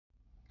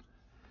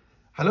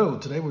Hello,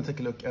 today we'll take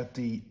a look at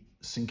the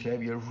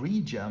Synclavier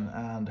Regen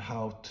and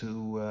how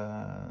to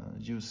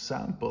use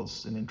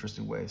samples in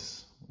interesting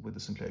ways with the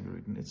Synclavier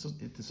Regen.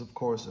 It is of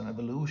course an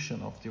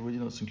evolution of the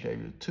original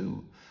Synclavier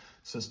 2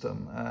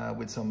 system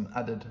with some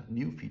added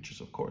new features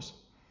of course.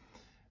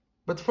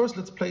 But first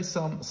let's play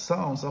some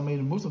sounds. I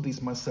made most of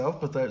these myself,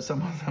 but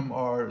some of them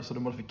are sort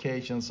of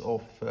modifications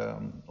of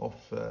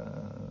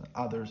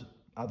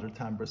other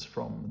timbres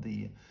from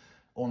the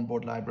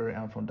onboard library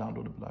and from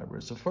downloadable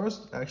library. So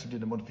first I actually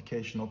did a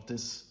modification of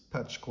this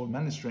patch called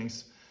Many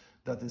Strings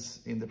that is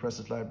in the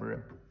preset library.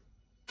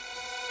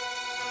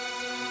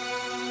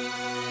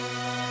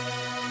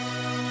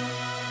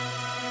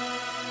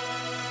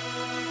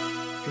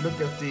 If you look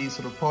at the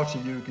sort of parts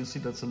view, you can see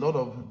that's a lot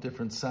of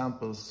different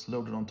samples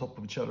loaded on top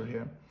of each other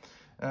here.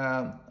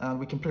 And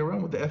we can play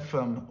around with the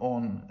FM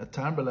on a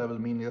timbre level,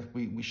 meaning that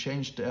we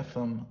changed the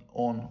FM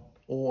on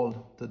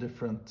all the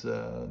different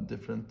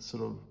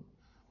sort of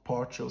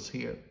partials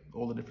here,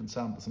 all the different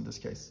samples in this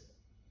case.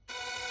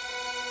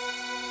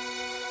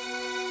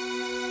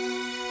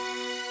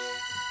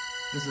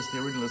 This is the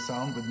original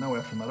sound with no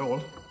FM at all.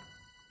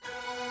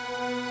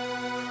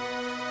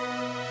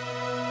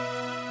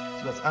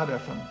 So let's add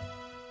FM.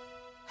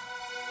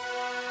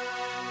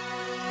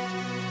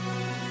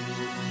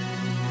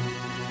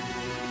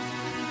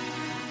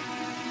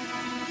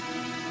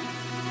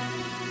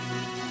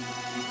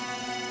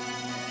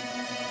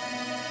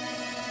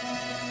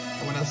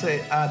 When I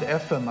say add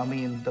FM, I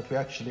mean that we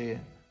actually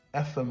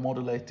FM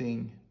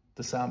modulating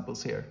the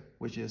samples here,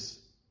 which is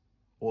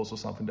also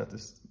something that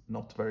is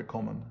not very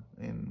common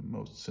in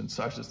most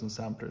synthesizers and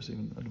samplers,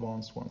 even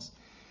advanced ones.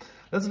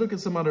 Let's look at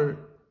some other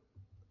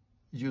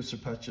user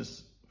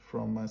patches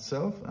from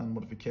myself and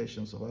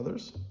modifications of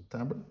others,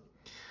 timbre.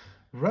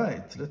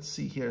 Right, let's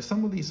see here.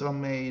 Some of these are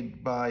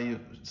made by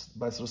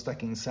sort of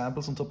stacking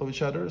samples on top of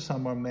each other.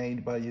 Some are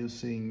made by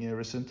using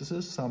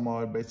resynthesis. Some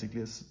are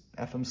basically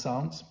FM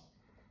sounds.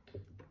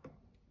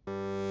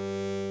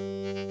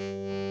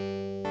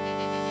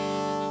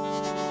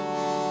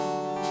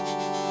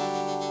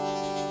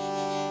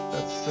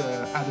 That's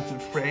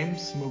additive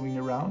frames moving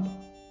around,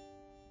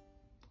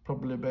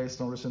 probably based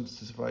on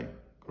resynthesis if I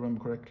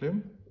remember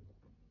correctly.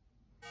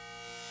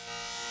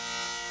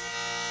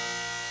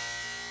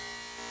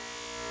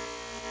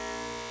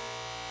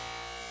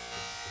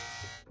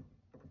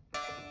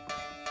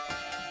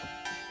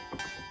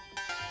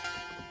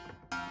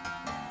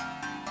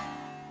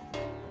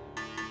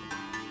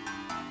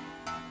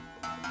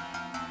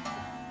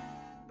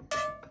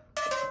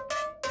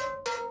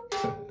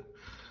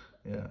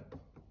 Yeah.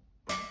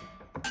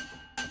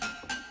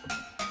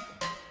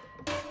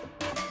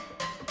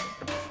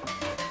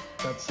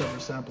 That's several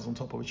samples on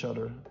top of each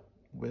other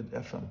with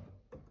FM.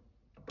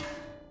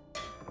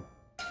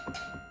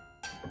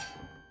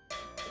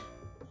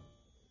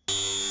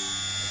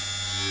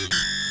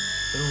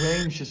 The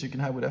ranges you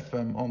can have with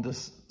FM on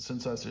this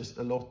synthesizer is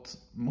a lot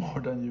more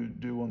than you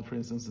do on, for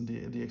instance, in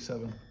the DX7.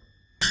 More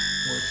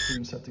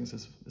extreme settings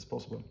is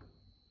possible.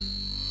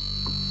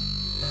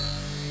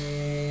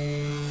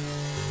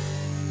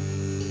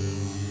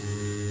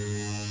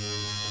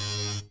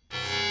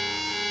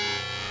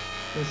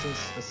 This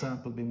is a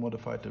sample being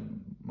modified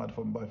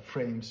by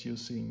frames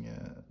using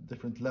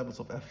different levels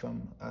of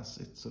FM as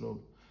it sort of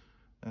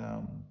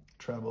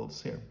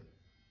travels here.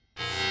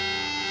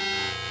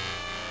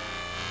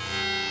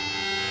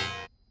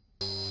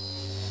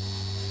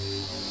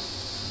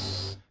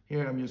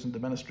 Here I'm using the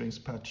Many Strings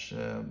patch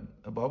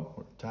above,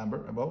 or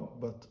timbre above,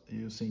 but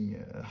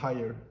using a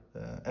higher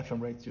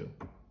FM ratio.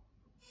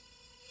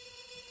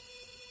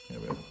 Here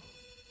we go.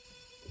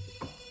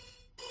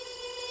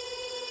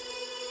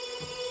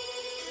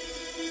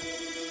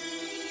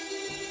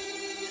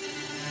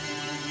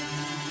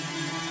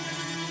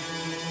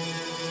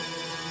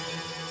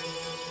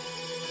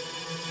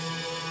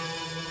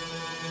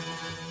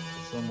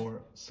 Some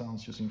more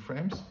sounds using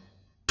frames.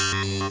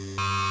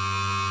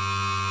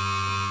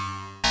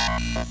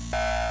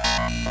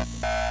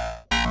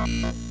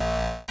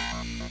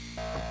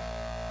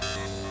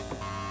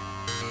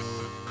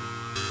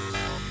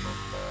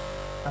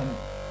 And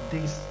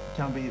these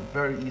can be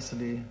very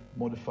easily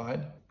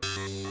modified.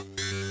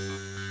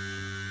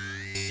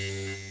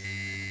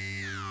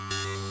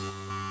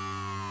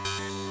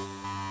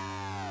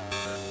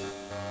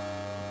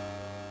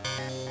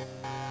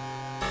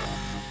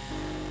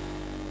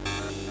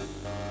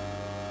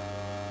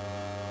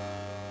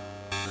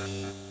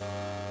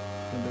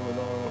 Can do a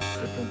lot of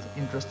different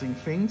interesting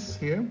things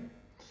here.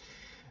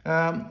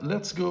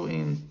 Let's go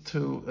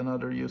into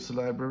another user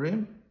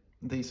library.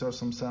 These are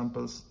some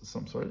samples,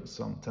 some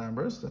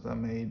timbres that I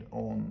made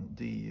on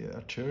the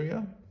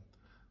Arturia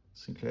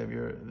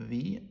Synclavier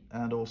V,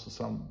 and also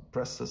some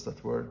presses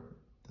that were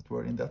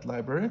in that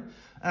library,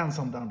 and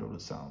some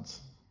downloaded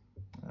sounds.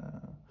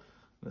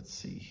 Let's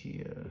see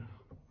here.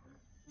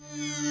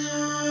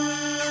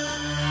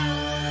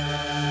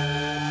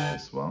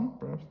 This one,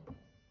 perhaps.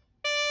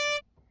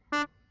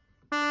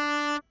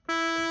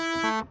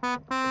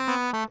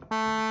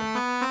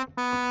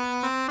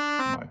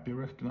 Might be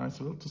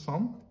recognizable to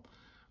some.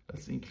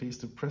 Let's increase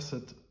the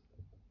preset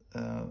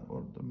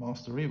or the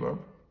master reverb.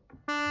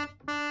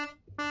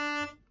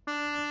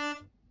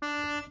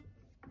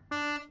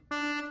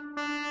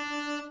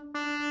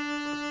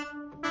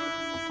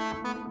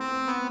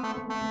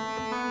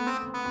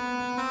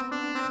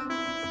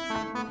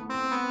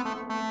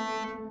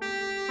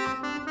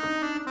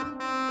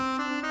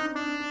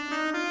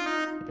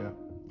 Yeah,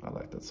 I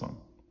like that song.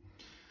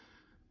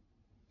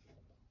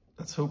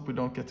 Let's hope we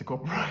don't get the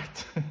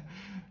copyright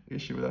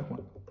issue with that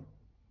one.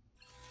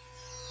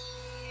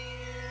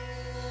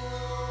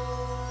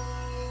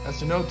 As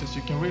you notice,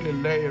 you can really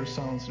layer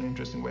sounds in an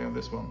interesting way on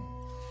this one.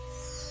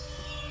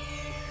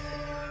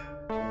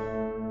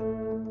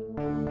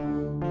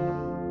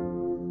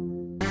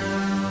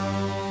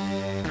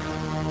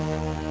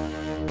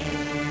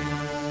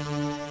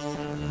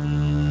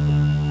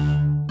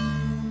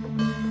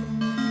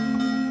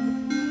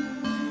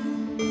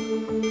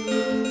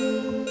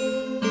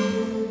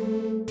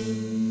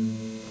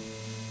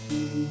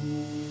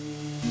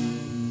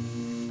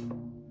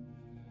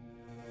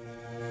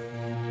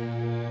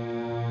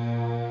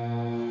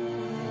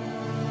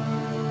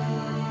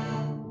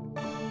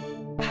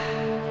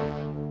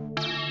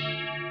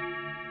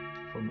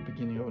 From the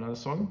beginning of another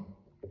song.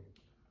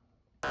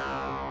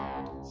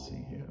 Let's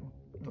see here.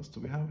 What else do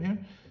we have here?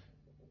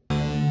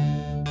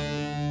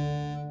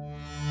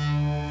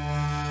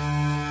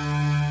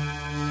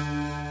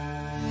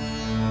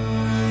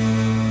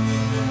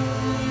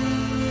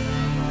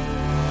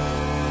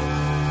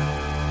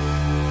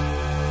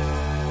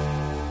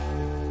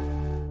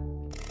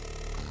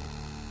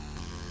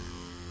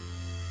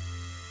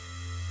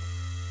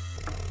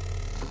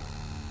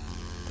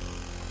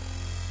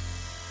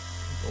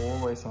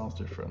 Always sounds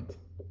different.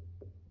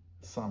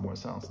 Somewhere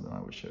sounds, and then I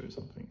will show you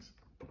some things.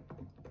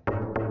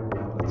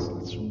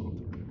 Let's remove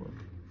the reverb.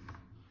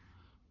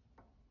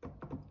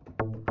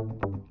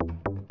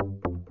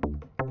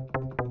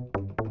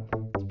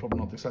 It's probably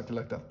not exactly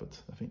like that,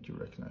 but I think you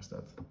recognize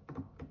that.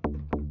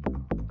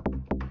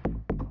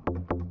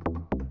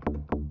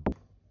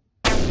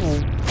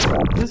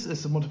 This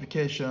is a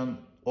modification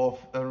of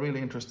a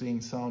really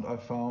interesting sound I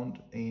found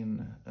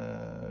in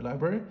a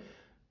library,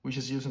 which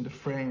is using the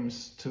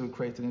frames to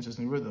create an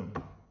interesting rhythm.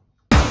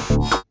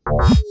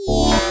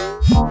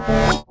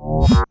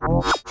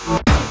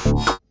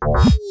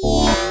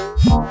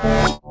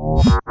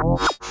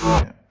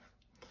 Yeah.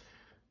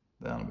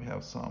 Then we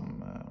have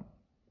some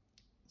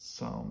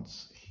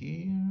sounds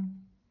here.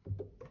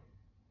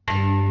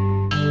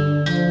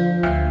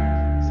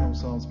 Some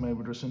sounds made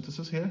with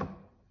resynthesis here.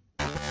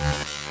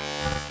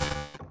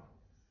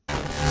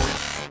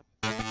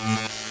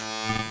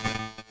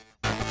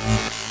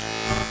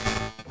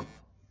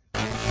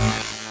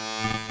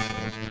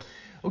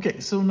 Okay,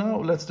 so now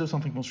let's do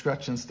something from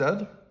scratch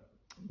instead.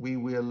 We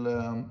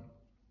will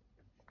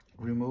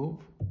remove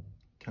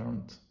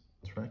current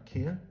track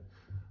here,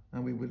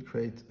 and we will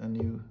create a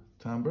new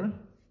timbre.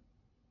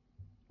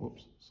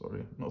 Whoops,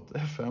 sorry, not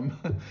FM.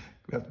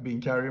 We have to be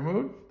in carrier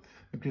mode.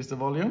 Increase the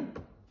volume.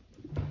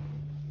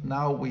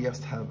 Now we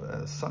just have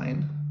a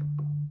sine,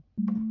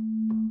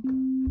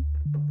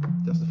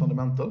 just a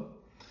fundamental.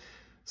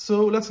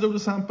 So let's load a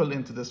sample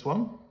into this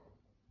one.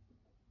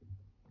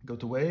 Go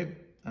to wave,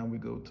 and we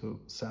go to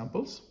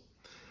samples.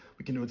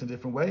 We can do it in a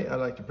different way. I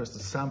like to press the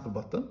sample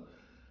button,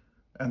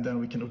 and then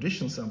we can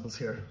audition samples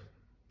here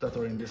that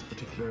are in this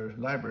particular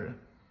library.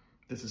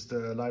 This is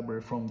the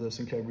library from the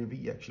Synclavier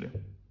Regen actually.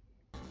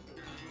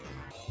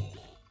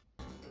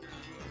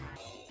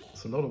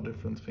 It's a lot of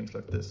different things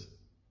like this.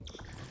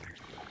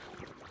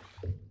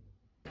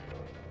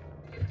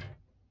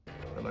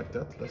 I like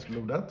that. Let's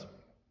load that.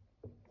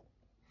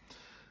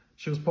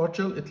 Choose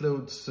partial, it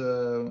loads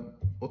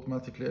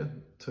automatically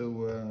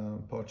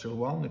to partial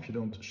 1 if you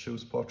don't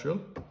choose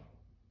partial.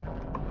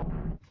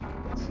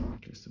 Let's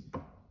increase the...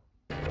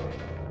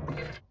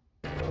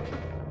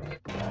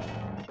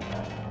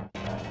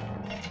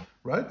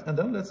 Right, and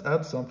then let's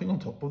add something on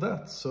top of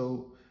that.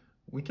 So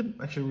we can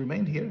actually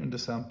remain here in the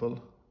sample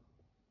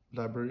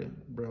library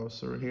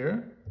browser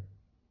here.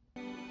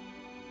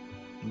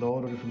 A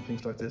lot of different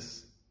things like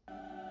this.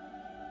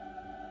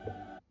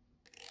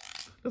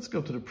 Let's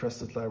go to the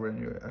preset library,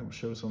 and I will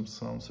show some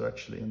sounds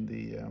actually in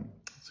the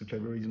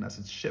Synclavier Regen as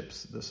it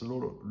ships. There's a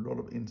lot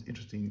of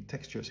interesting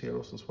textures here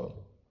also as well.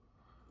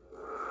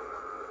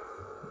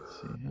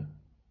 Let's see here.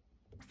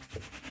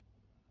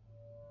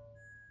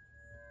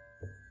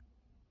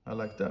 I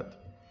like that.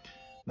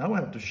 Now I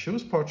have to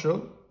choose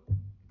partial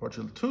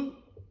 2,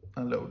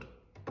 and load.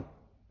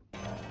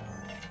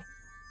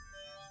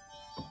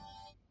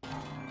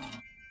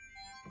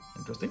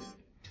 Interesting.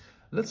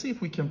 Let's see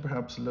if we can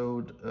perhaps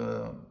load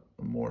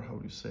more, how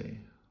do you say,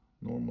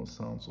 normal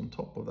sounds on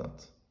top of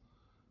that.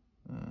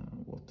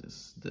 What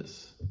is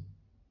this?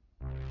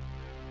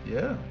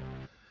 Yeah.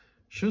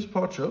 Choose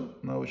partial.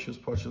 Now we choose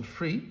partial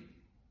 3.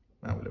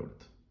 Now we load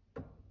it.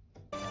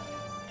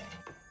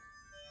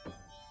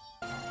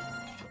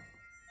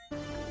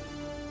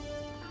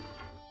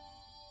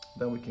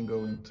 Then we can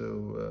go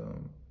into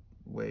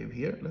wave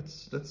here.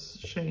 Let's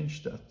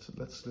change that.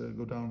 Let's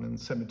go down in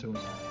semitones.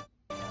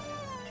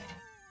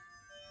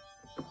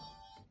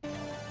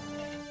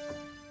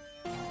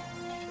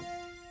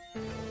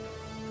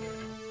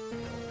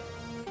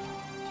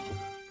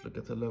 Look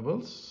at the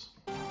levels.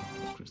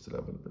 Increase the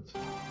level a bit.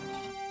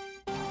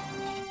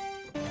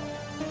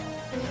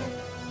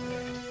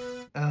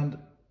 And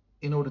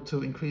in order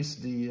to increase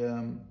the,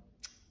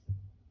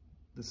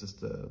 this is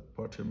the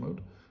partial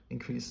mode,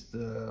 increase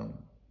the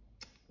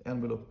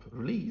envelope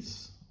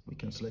release, we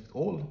can select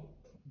all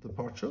the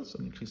partials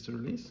and increase the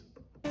release.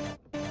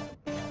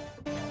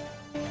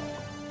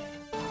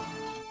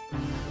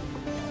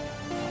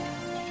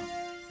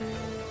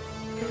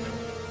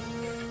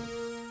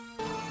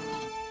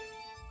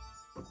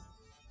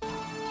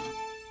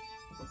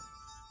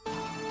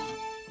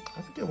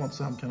 I think I want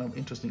some kind of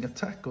interesting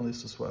attack on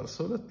this as well.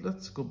 So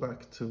let's go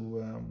back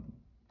to,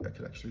 I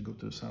could actually go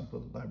to the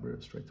sample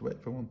library straight away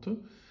if I want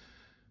to.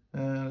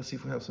 Let's see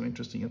if we have some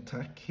interesting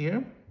attack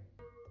here.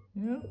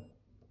 Yeah.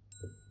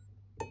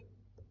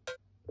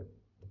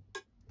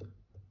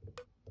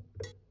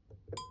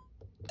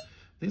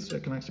 These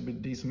can actually be,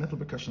 these metal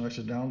percussion are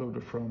actually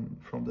downloaded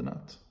from the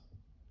net.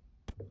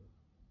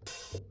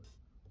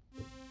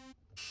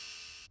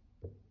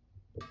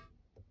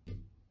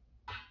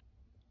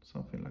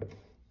 Something like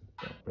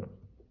that.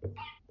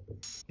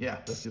 Yeah,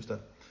 let's use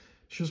that.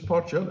 Choose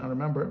partial, and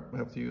remember we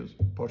have to use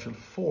partial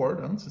 4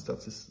 then, since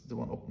that is the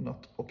one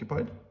not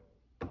occupied.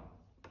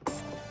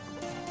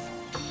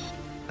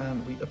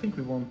 And I think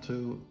we want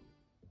to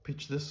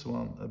pitch this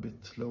one a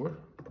bit lower.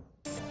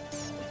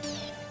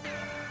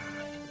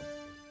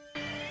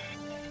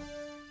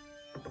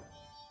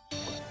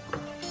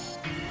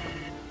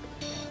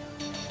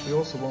 We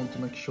also want to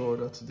make sure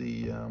that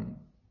the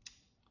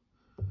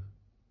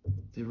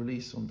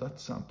release on that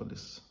sample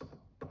is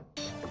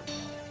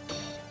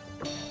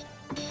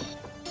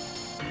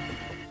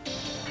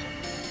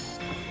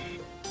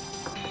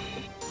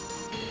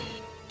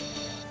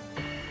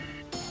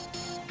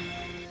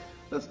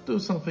Let's do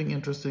something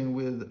interesting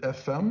with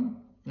FM.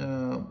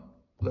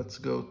 Let's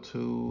go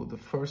to the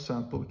first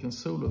sample. We can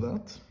solo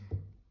that.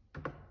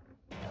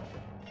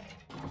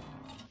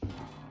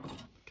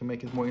 Can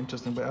make it more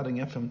interesting by adding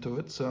FM to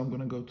it. So I'm going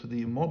to go to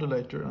the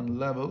modulator and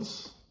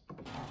levels.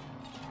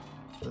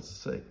 Let's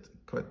say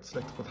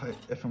select what high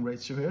FM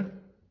ratio here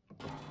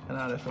and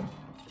add FM.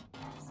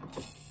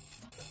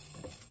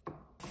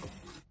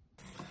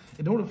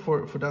 In order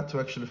for that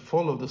to actually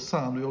follow the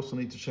sound, we also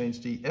need to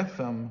change the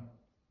FM.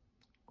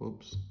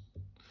 Oops,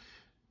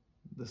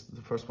 this is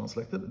the first one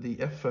selected, the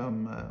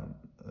FM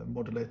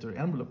modulator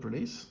envelope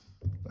release,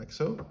 like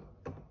so.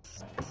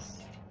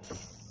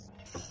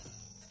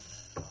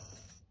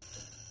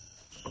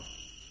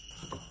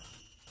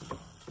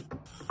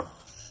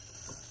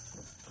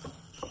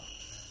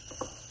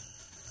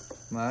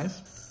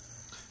 Nice.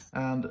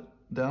 And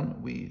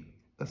then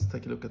let's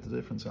take a look at the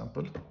different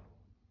sample.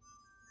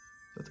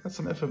 Let's add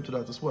some FM to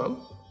that as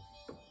well.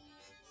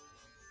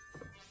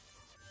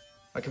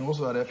 I can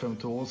also add FM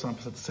to all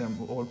samples at the same,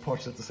 all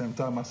parts at the same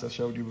time, as I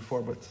showed you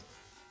before, but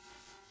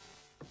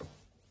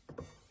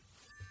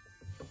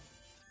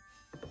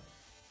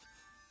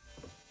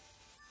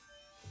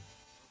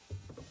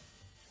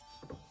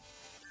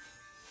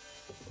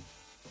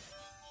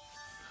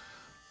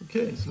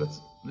okay, so let's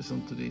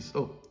listen to these.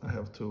 Oh, I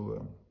have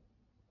to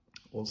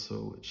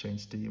also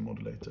change the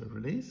modulator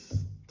release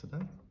to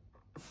that.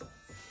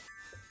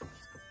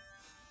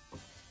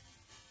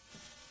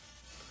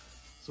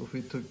 So if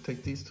we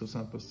take these two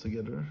samples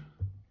together,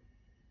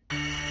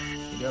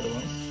 the other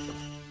ones,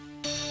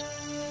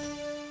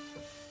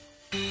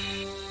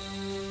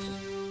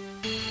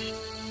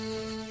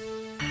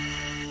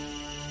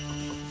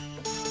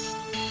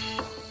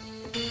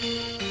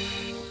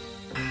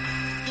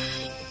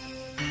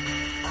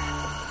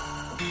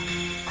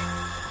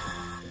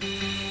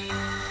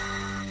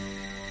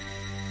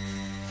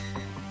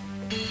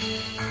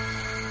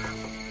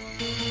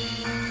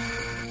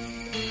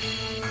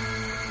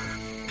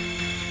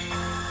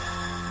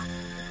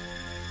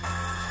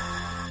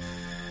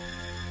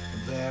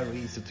 very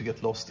easy to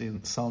get lost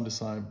in sound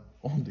design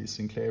on this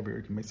Synclavier.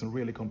 You can make some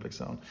really complex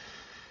sound.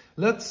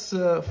 Let's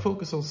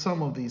focus on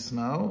some of these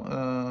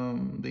now.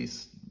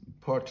 These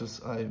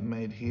parts I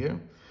made here.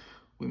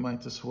 We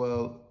might as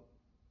well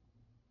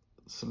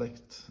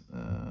select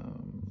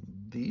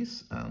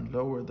these and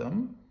lower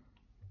them.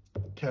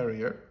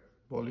 Carrier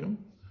volume.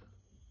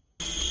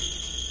 Let's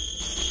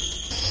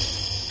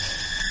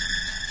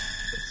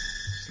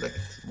select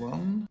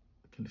one.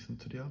 I can listen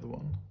to the other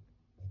one.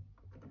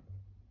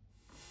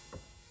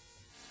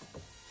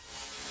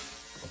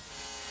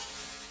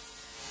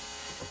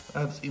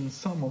 Adds in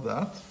some of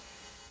that.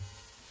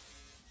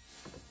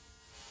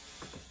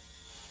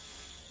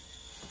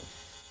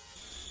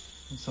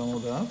 And some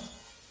of that.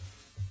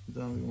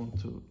 Then we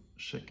want to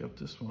check out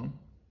this one.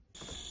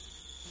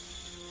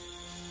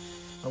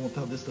 I want to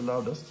have this the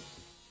loudest.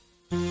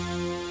 And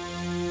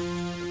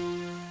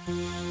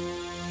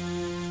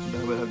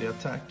then we have the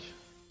attack.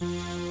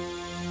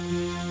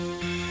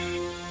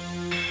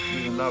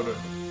 Even louder.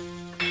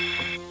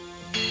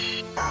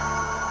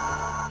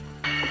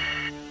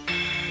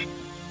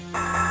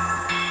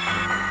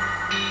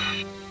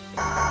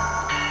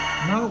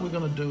 we're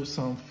gonna do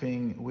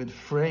something with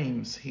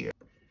frames here.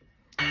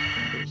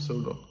 Do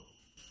solo.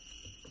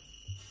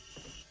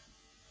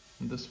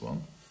 And this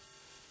one.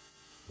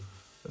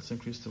 Let's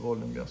increase the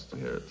volume just to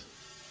hear it.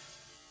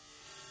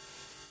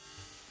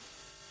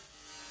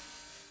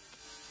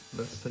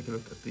 Let's take a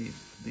look at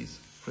these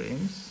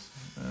frames.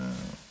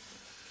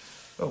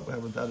 Oh, we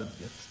haven't added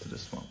yet to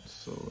this one,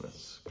 so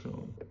let's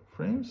clone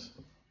frames.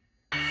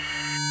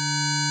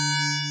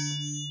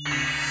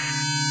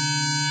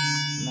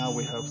 Now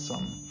we have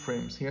some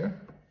frames here.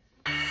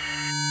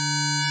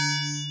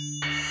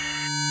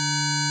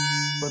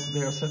 But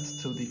they are set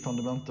to the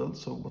fundamental,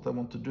 so what I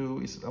want to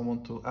do is I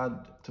want to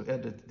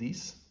edit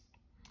these.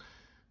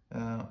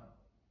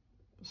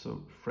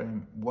 So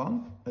frame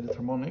 1, edit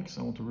harmonics,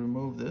 I want to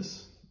remove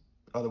this,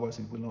 otherwise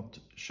it will not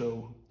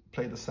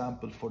play the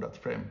sample for that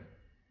frame.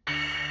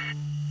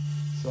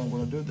 So I'm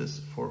going to do this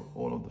for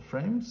all of the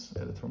frames,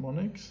 edit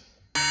harmonics.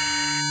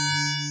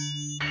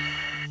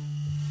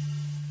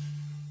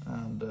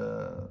 And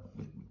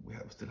we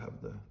still have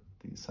the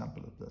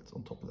sample that's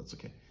on top of that's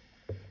okay.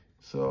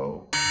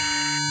 So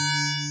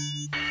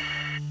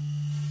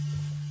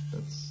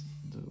let's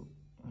do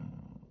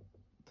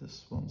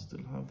this one,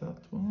 still have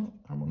that one,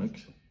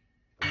 harmonics.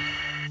 And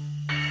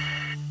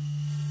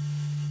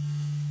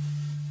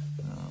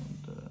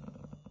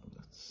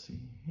let's see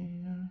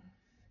here.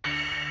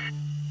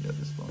 Yeah,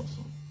 this one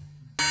also.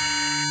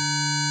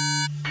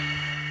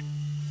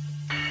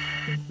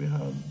 I think we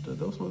had,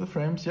 those were the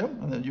frames, yeah.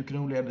 And then you can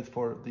only edit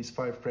for these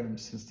 5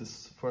 frames since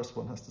this first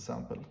one has the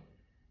sample.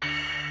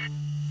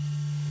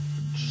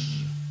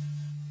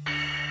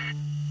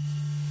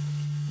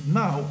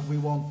 Now we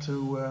want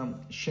to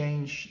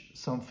change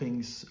some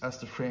things as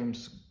the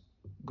frames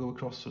go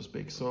across, so to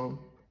speak. So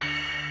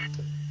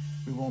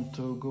we want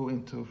to go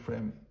into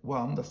frame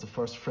 1, that's the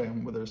first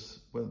frame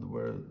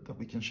where that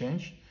we can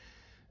change.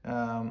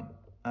 And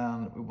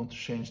we want to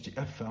change the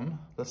FM.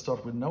 Let's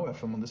start with no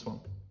FM on this one.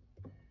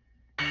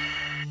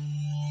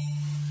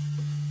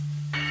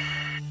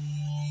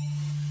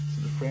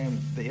 So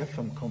the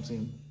FM comes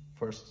in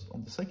first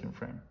on the second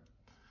frame.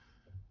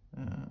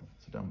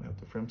 So then we have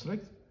the frame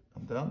select.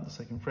 And then the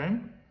second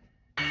frame.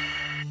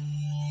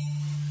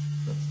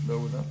 Let's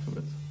lower that a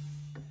bit.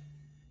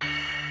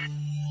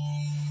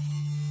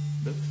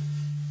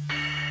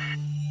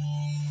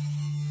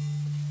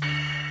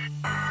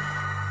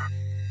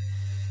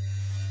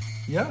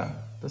 Yeah,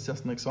 that's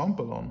just an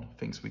example on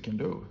things we can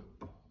do.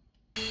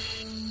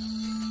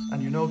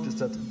 And you notice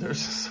that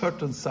there's a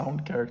certain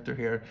sound character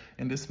here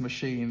in this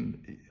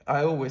machine.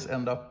 I always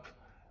end up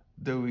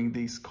doing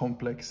these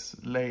complex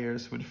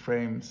layers with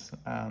frames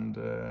and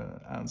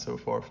so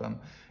forth, and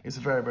it's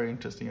very, very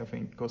interesting, I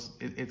think, because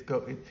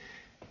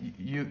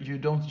you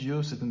don't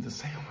use it in the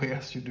same way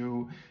as you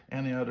do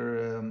any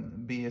other,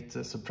 be it a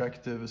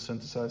subtractive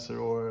synthesizer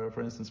or,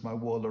 for instance, my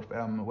Waldorf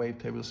M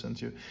wavetable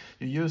synth. You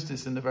use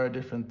this in a very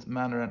different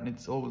manner, and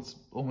it's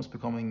almost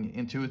becoming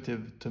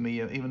intuitive to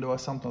me. Even though I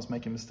sometimes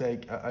make a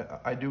mistake,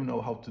 I do know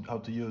how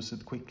to use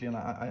it quickly, and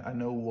I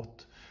know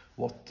what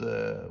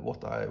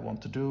I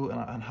want to do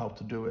and how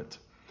to do it.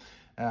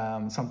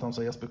 Sometimes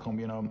I just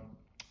become,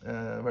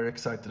 very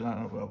excited and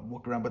I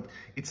walk around, but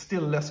it's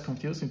still less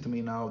confusing to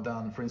me now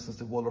than, for instance,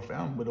 the Waldorf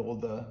M with all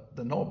the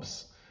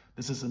knobs.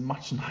 This is a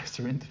much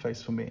nicer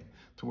interface for me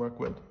to work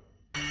with.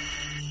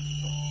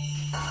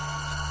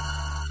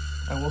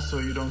 And also,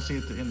 you don't see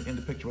it in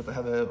the picture, but I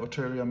have a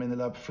Arturia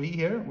Minilab 3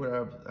 here,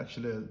 where I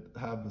actually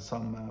have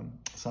some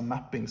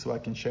mapping, so I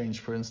can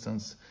change, for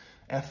instance,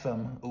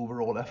 FM,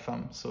 overall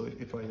FM. So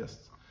if I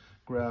just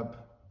grab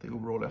the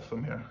overall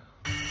FM here.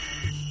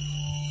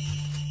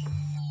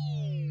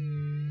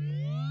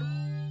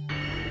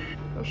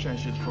 I've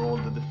changed it for all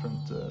the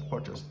different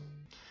parts.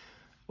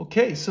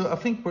 Okay, so I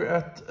think we're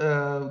at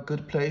a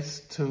good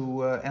place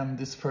to end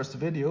this first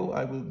video.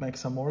 I will make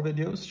some more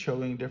videos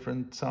showing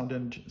different sound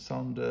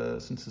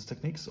synthesis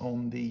techniques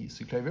on the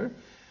Synclavier.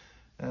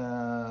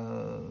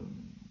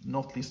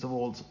 Not least of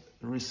all,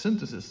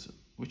 resynthesis,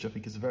 which I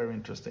think is very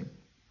interesting.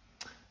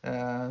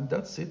 And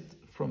that's it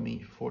from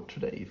me for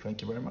today.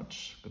 Thank you very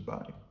much.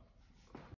 Goodbye.